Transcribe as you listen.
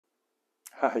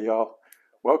Hi y'all,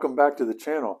 welcome back to the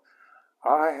channel.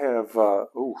 I have, I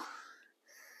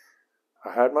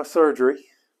had my surgery,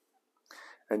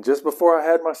 and just before I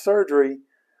had my surgery,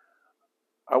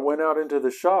 I went out into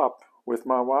the shop with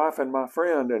my wife and my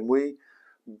friend, and we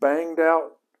banged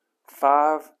out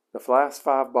the last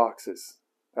five boxes.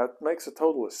 That makes a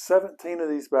total of 17 of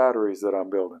these batteries that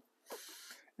I'm building.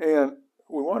 And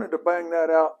we wanted to bang that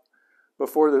out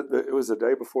before it was the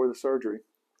day before the surgery,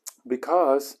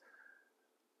 because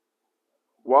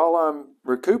while I'm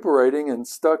recuperating and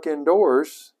stuck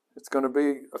indoors, it's going to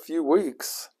be a few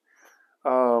weeks.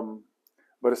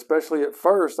 But especially at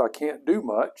first, I can't do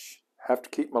much. Have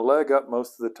to keep my leg up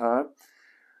most of the time.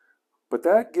 But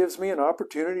that gives me an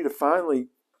opportunity to finally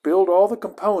build all the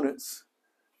components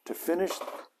to finish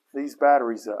these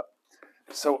batteries up.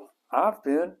 So I've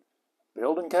been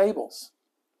building cables,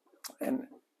 and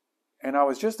I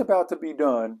was just about to be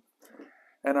done,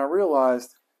 and I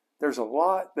realized there's a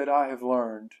lot that I have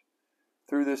learned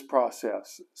through this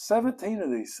process. 17 of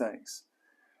these things.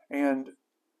 And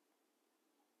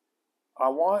I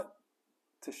want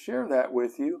to share that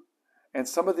with you and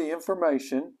some of the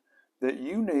information that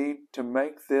you need to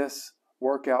make this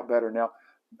work out better. Now,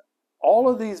 all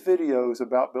of these videos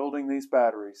about building these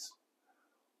batteries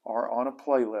are on a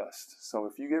playlist. So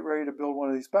if you get ready to build one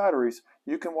of these batteries,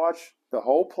 you can watch the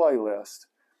whole playlist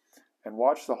and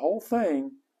watch the whole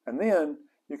thing, and then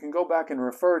you can go back and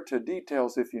refer to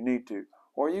details if you need to,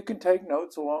 or you can take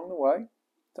notes along the way.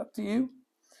 It's up to you.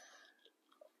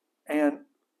 And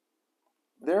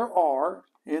there are,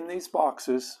 in these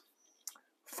boxes,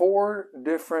 4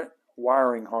 different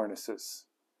wiring harnesses.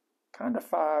 Kind of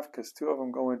 5, because 2 of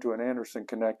them go into an Anderson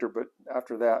connector, but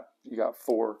after that, you got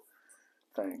 4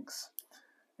 things.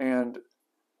 And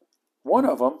one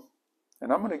of them,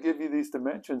 and I'm going to give you these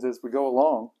dimensions as we go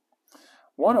along,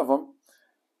 one of them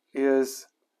is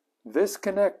this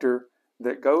connector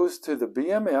that goes to the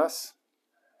BMS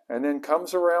and then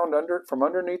comes around from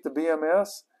underneath the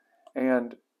BMS,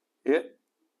 and it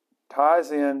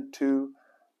ties into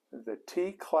the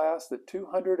T-class, the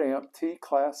 200 amp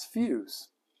T-class fuse.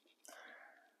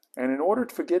 And in order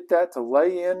to get that to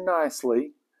lay in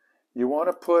nicely, you want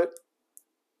to put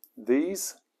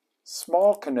these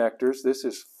small connectors. This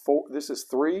is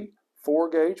 3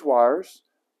 4-gauge wires,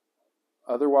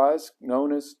 otherwise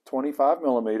known as 25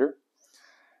 millimeter.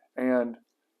 And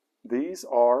these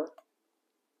are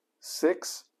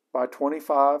 6 by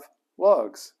 25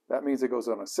 lugs. That means it goes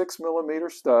on a 6 millimeter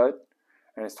stud,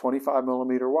 and it's 25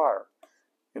 millimeter wire.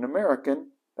 In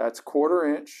American, that's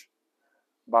 1/4 inch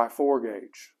by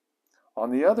 4-gauge.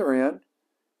 On the other end,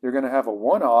 you're going to have a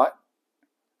 1/0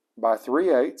 by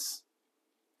 3/8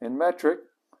 in metric.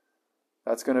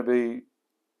 That's going to be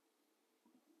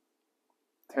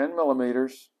 10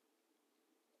 millimeters.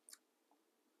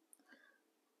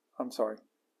 I'm sorry,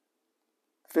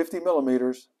 50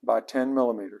 millimeters by 10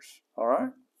 millimeters. All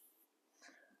right?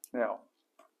 Now,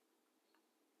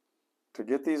 to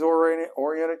get these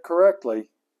oriented correctly,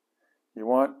 you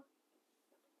want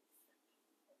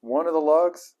one of the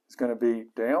lugs is going to be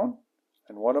down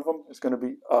and one of them is going to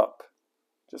be up.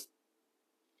 Just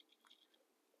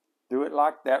do it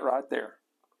like that right there.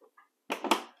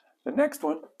 The next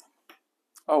one,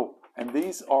 oh, and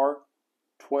these are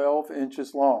 12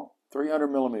 inches long, 300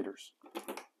 millimeters.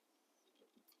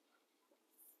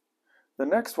 The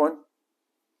next one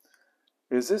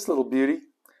is this little beauty,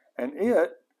 and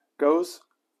it goes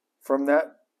from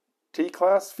that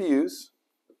T-class fuse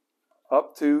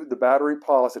up to the battery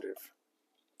positive.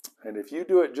 And if you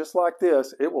do it just like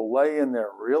this, it will lay in there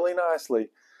really nicely.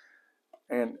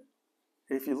 And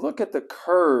if you look at the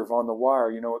curve on the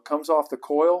wire, you know, it comes off the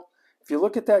coil. If you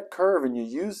look at that curve and you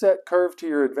use that curve to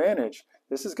your advantage,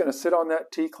 this is going to sit on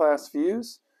that T-class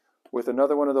fuse with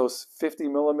another one of those 50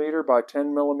 millimeter by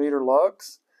 10 millimeter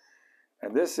lugs.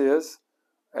 And this is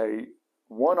a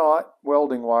 1/0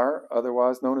 welding wire,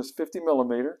 otherwise known as 50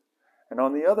 millimeter. And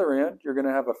on the other end, you're going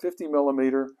to have a 50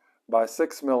 millimeter by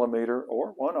 6 millimeter,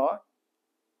 or 1/0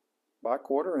 by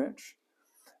 1/4 inch,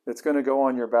 that's going to go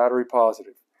on your battery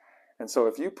positive. And so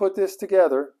if you put this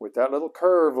together with that little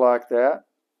curve like that,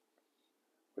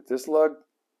 with this lug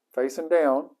facing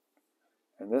down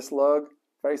and this lug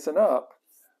facing up,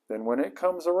 then when it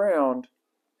comes around,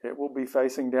 it will be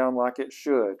facing down like it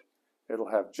should.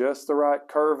 It'll have just the right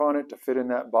curve on it to fit in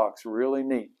that box. Really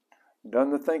neat. Done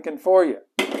the thinking for you.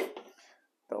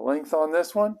 The length on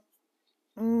this one,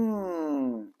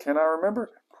 can I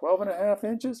remember? 12.5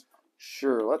 inches?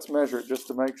 Sure, let's measure it just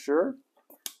to make sure.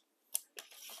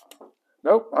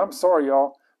 Nope, I'm sorry,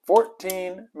 y'all.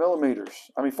 14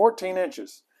 millimeters. 14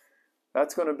 inches.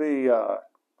 That's going to be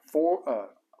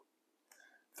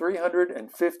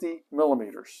 350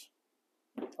 millimeters.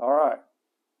 All right.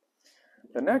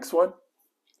 The next one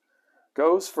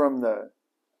goes from the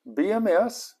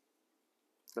BMS,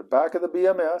 the back of the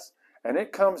BMS, and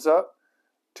it comes up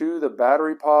to the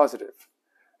battery positive.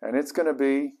 And it's going to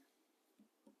be,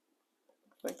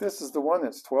 I think this is the one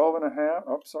that's 12 and a half.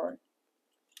 Oh, sorry.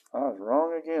 I was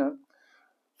wrong again.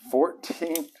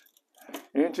 14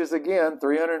 inches again,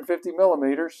 350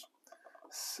 millimeters.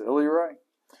 Silly Ray.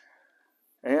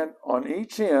 And on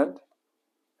each end,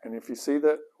 and if you see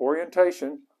the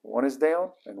orientation, one is down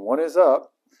and one is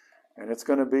up, and it's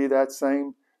going to be that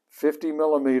same 50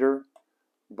 millimeter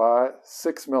by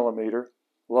 6 millimeter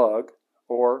lug,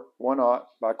 or 1/0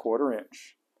 by 1/4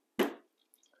 inch.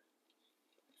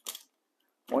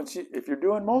 If you're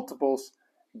doing multiples,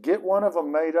 get one of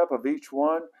them made up of each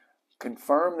one,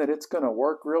 confirm that it's going to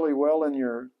work really well in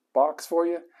your box for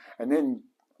you, and then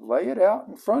lay it out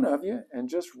in front of you and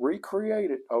just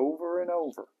recreate it over and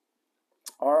over.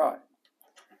 All right.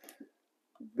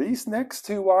 These next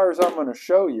two wires I'm going to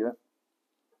show you,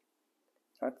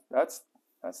 that's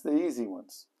the easy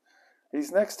ones.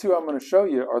 These next two I'm going to show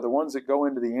you are the ones that go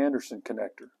into the Anderson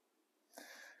connector.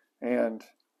 And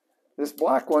this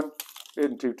black one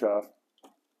isn't too tough.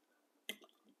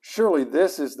 Surely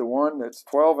this is the one that's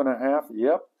 12 and a half.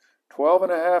 Yep, 12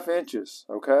 and a half inches,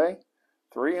 okay?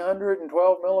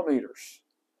 312 millimeters.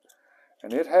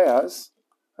 And it has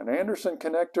an Anderson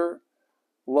connector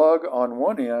lug on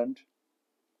one end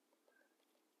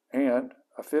and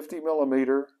a 50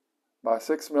 millimeter by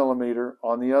 6 millimeter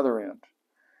on the other end.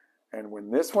 And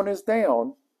when this one is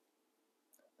down,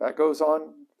 that goes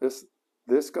on, this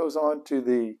goes on to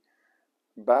the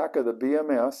back of the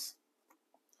BMS.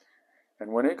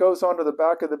 And when it goes onto the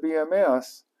back of the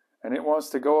BMS and it wants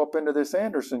to go up into this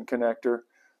Anderson connector,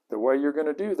 the way you're going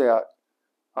to do that,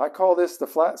 I call this the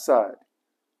flat side.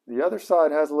 The other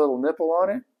side has a little nipple on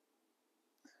it.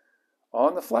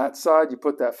 On the flat side, you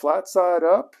put that flat side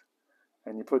up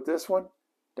and you put this one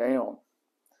down.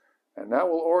 And that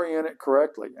will orient it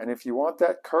correctly. And if you want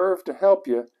that curve to help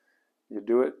you, you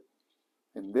do it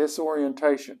in this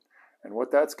orientation. And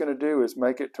what that's going to do is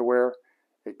make it to where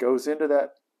it goes into that,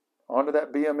 onto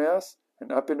that BMS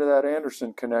and up into that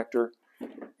Anderson connector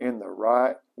in the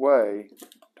right way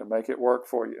to make it work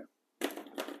for you.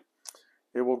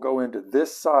 It will go into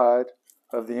this side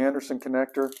of the Anderson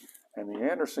connector, and the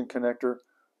Anderson connector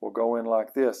will go in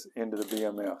like this into the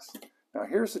BMS. Now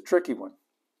here's the tricky one.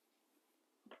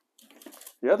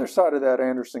 The other side of that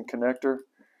Anderson connector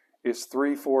is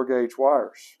 3 4-gauge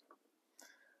wires.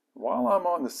 While I'm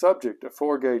on the subject of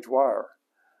 4-gauge wire,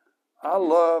 I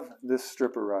love this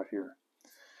stripper right here.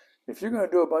 If you're going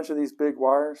to do a bunch of these big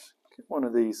wires, get one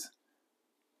of these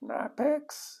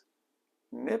Knipex,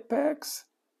 Knipex.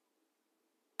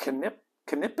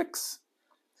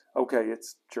 Okay,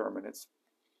 it's German. It's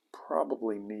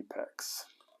probably Knipex.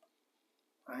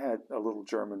 I had a little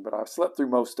German, but I've slept through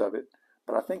most of it.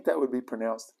 But I think that would be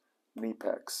pronounced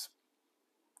Knipex.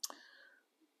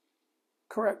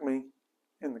 Correct me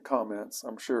in the comments,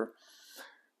 I'm sure.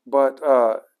 But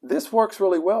this works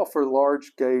really well for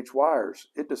large gauge wires.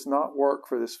 It does not work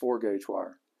for this 4-gauge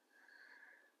wire.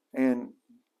 And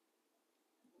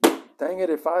dang it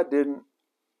if I didn't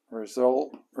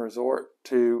resort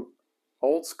to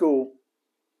old school.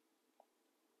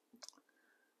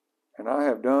 And I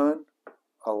have done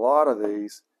a lot of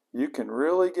these. You can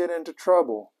really get into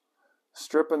trouble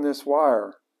stripping this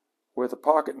wire with a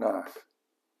pocket knife.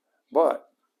 But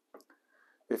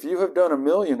if you have done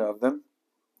 1,000,000 of them,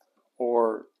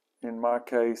 or in my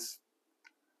case,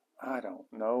 I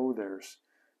don't know, there's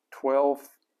 12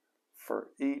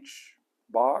 for each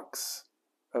box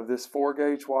of this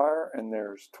 4-gauge wire, and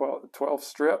there's 12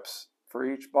 strips for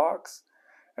each box,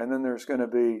 and then there's going to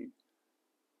be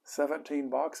 17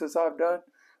 boxes I've done.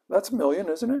 That's 1,000,000,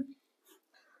 isn't it?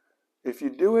 If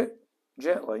you do it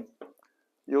gently,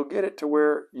 you'll get it to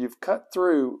where you've cut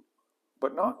through,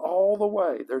 but not all the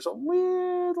way. There's a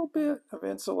little bit of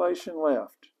insulation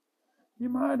left. You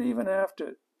might even have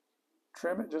to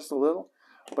trim it just a little,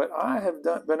 but I have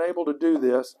been able to do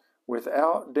this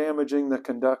without damaging the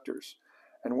conductors.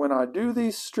 And when I do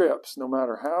these strips, no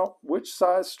matter which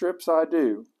size strips I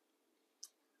do,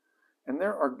 and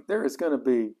there is going to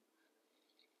be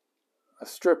a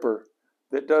stripper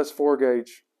that does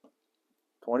 4-gauge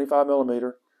 25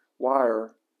 millimeter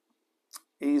wire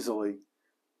easily.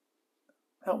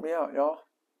 Help me out, y'all.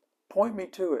 Point me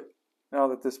to it now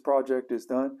that this project is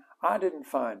done. I didn't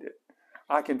find it.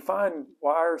 I can find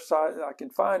wire size, I can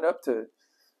find up to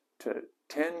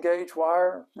 10-gauge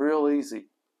wire real easy.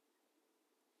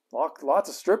 Lots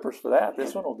of strippers for that.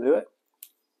 This one will do it.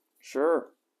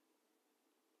 Sure.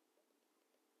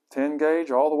 10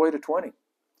 gauge all the way to 20.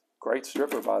 Great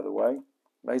stripper, by the way.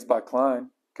 Made by Klein, in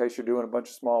case you're doing a bunch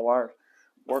of small wires.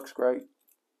 Works great.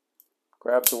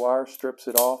 Grabs the wire, strips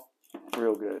it off.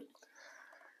 Real good.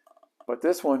 But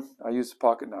this one, I use a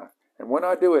pocket knife. And when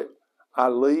I do it, I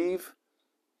leave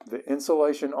the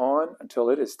insulation on until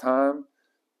it is time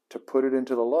to put it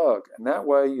into the lug. And that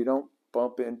way you don't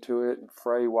bump into it and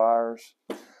fray wires.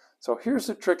 So here's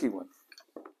the tricky one.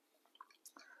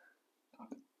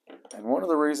 And one of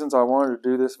the reasons I wanted to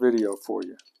do this video for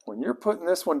you. When you're putting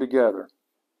this one together,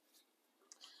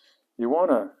 you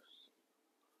want to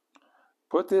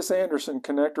put this Anderson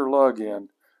connector lug in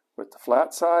with the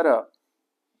flat side up.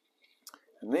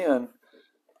 And then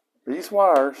these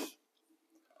wires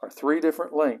are 3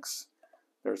 different lengths.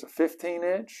 There's a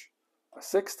 15-inch, a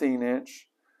 16-inch,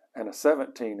 and a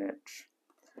 17-inch.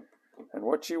 And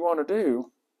what you want to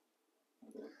do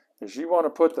is you want to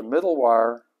put the middle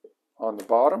wire on the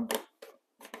bottom,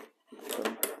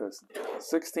 the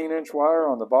 16-inch wire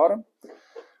on the bottom,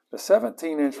 the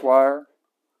 17-inch wire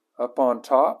up on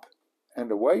top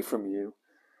and away from you,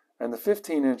 and the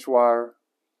 15-inch wire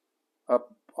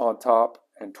up on top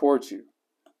and towards you.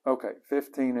 Okay,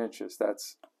 15 inches,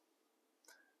 that's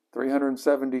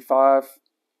 375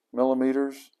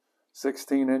 millimeters,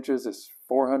 16 inches is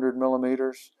 400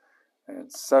 millimeters,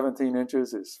 and 17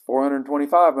 inches is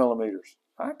 425 millimeters.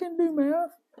 I can do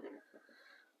math.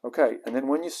 Okay, and then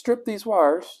when you strip these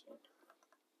wires,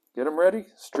 get them ready,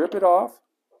 strip it off.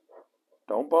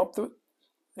 Don't bump the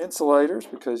insulators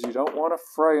because you don't want to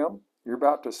fray them. You're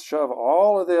about to shove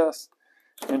all of this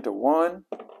into one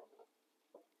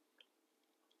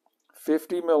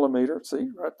 50 millimeter, see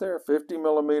right there, 50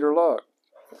 millimeter lug.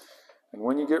 And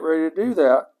when you get ready to do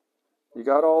that, you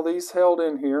got all these held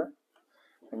in here,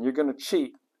 and you're going to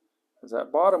cheat, because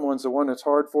that bottom one's the one that's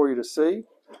hard for you to see.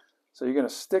 So you're going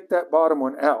to stick that bottom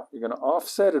one out. You're going to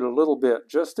offset it a little bit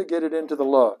just to get it into the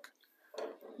lug.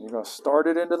 You're going to start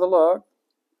it into the lug.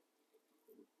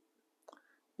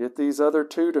 Get these other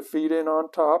 2 to feed in on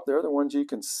top. They're the ones you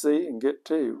can see and get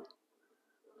to.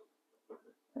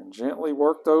 And gently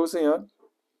work those in.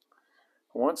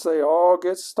 Once they all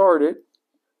get started,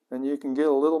 then you can get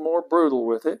a little more brutal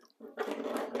with it.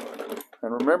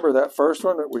 And remember that first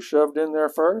one that we shoved in there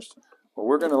first? Well,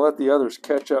 we're going to let the others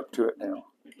catch up to it now.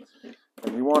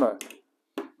 And you want to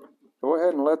go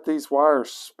ahead and let these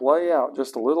wires splay out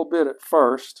just a little bit at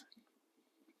first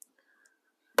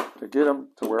to get them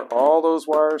to where all those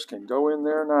wires can go in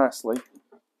there nicely.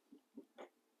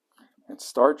 And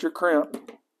start your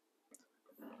crimp.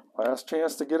 Last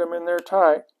chance to get them in there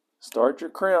tight. Start your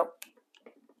crimp.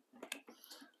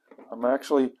 I'm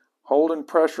actually holding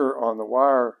pressure on the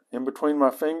wire in between my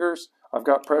fingers. I've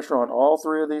got pressure on all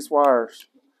 3 of these wires.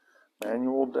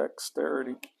 Manual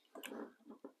dexterity.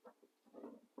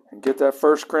 And get that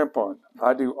first crimp on.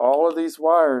 I do all of these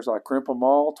wires, I crimp them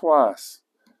all twice.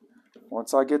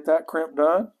 Once I get that crimp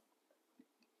done,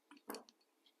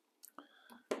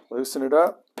 loosen it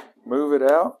up, move it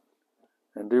out,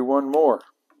 and do one more.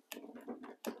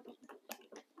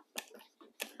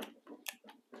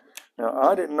 Now,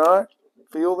 I did not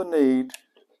feel the need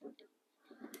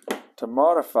to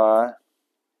modify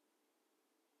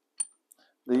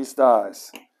these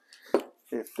dies.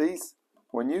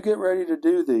 When you get ready to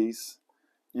do these,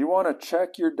 you want to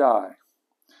check your die.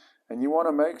 And you want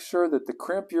to make sure that the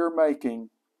crimp you're making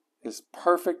is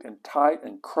perfect and tight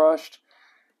and crushed.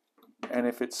 And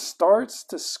if it starts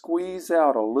to squeeze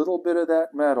out a little bit of that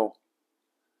metal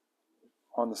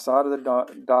on the side of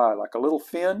the die, like a little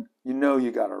fin, you know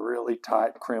you got a really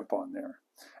tight crimp on there.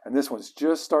 And this one's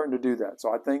just starting to do that.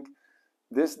 So I think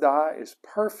this die is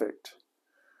perfect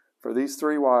for these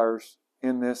 3 wires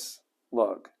in this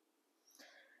lug.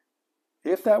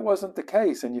 If that wasn't the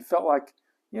case and you felt like,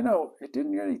 you know, it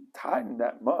didn't really tighten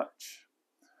that much,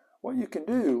 what you can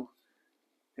do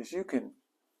is you can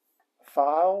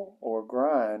file or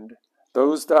grind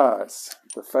those dies,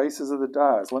 the faces of the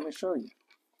dies. Let me show you.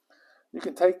 You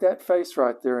can take that face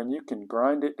right there and you can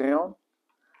grind it down,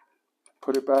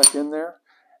 put it back in there,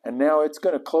 and now it's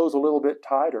going to close a little bit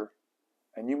tighter,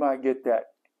 and you might get that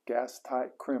gas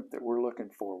tight crimp that we're looking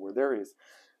for, where there is.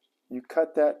 You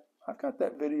cut that, I've got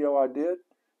that video I did.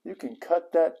 You can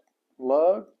cut that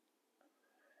lug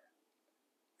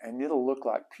and it'll look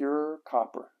like pure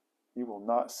copper. You will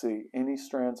not see any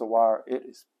strands of wire. It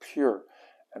is pure.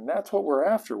 And that's what we're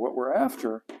after. What we're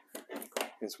after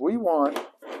is we want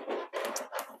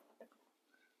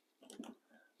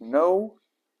no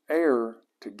air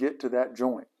to get to that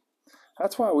joint.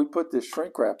 That's why we put this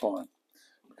shrink wrap on,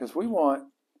 because we want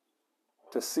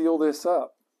to seal this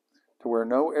up to where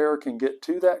no air can get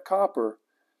to that copper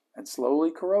and slowly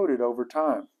corrode it over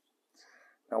time.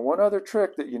 Now, one other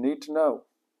trick that you need to know.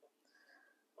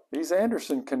 These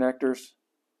Anderson connectors,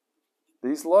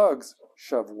 these lugs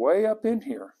shove way up in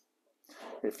here.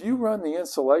 If you run the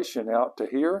insulation out to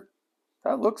here,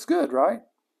 that looks good, right?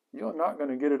 You're not going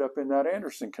to get it up in that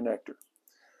Anderson connector.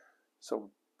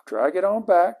 So drag it on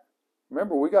back.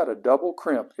 Remember, we got a double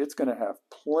crimp. It's going to have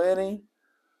plenty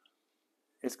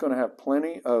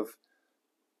of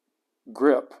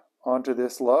grip onto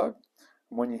this lug.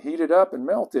 When you heat it up and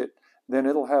melt it, then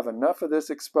it'll have enough of this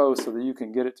exposed so that you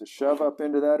can get it to shove up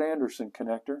into that Anderson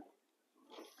connector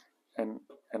and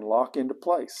lock into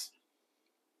place.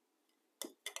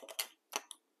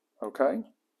 Okay?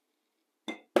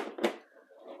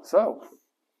 So,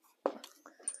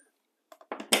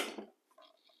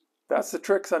 that's the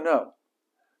tricks I know.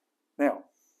 Now,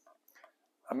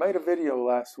 I made a video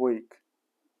last week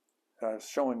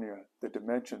showing you the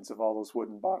dimensions of all those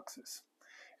wooden boxes.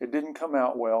 It didn't come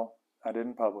out well. I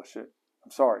didn't publish it.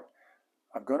 I'm sorry.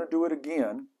 I'm going to do it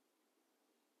again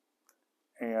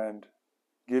and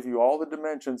give you all the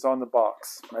dimensions on the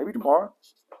box. Maybe tomorrow,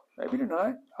 maybe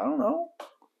tonight, I don't know.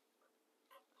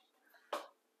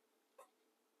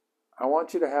 I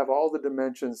want you to have all the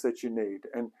dimensions that you need.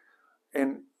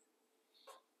 And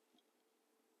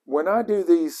when I do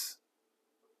these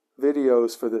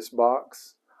videos for this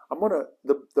box,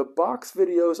 the box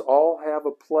videos all have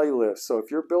a playlist. So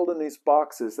if you're building these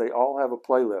boxes, they all have a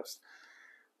playlist.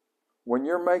 When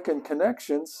you're making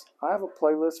connections, I have a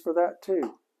playlist for that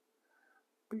too.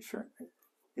 Be sure,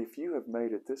 if you have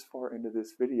made it this far into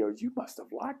this video, you must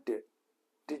have liked it.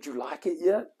 Did you like it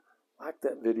yet? Like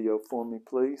that video for me,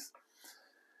 please.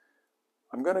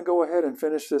 I'm going to go ahead and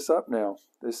finish this up now.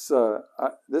 This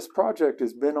project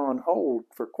has been on hold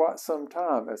for quite some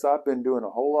time as I've been doing a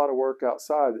whole lot of work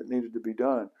outside that needed to be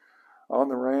done. On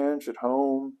the ranch, at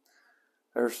home,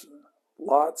 there's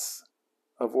lots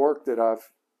of work that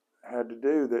I've had to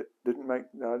do that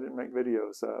I didn't make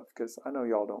videos of, because I know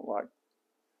y'all don't like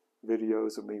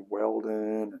videos of me welding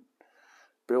and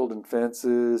building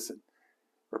fences and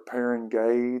repairing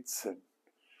gates and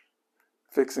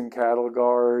fixing cattle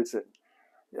guards, and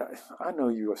yeah, I know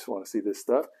you just want to see this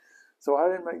stuff. So I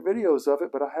didn't make videos of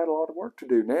it, but I had a lot of work to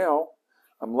do. Now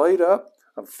I'm laid up.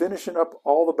 I'm finishing up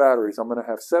all the batteries. I'm going to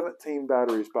have 17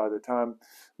 batteries by the time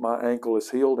my ankle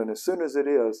is healed. And as soon as it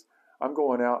is, I'm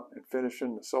going out and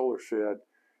finishing the solar shed.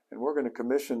 And we're going to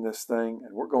commission this thing,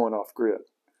 and we're going off grid.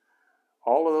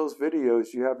 All of those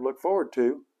videos you have to look forward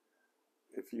to.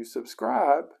 If you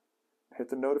subscribe, hit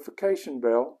the notification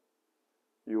bell,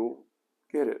 you'll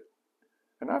get it.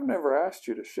 And I've never asked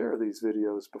you to share these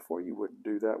videos before. You wouldn't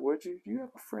do that, would you? Do you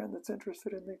have a friend that's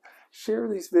interested in me? Share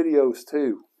these videos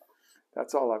too.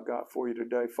 That's all I've got for you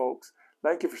today, folks.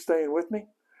 Thank you for staying with me.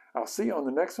 I'll see you on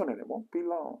the next one, and it won't be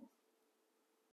long.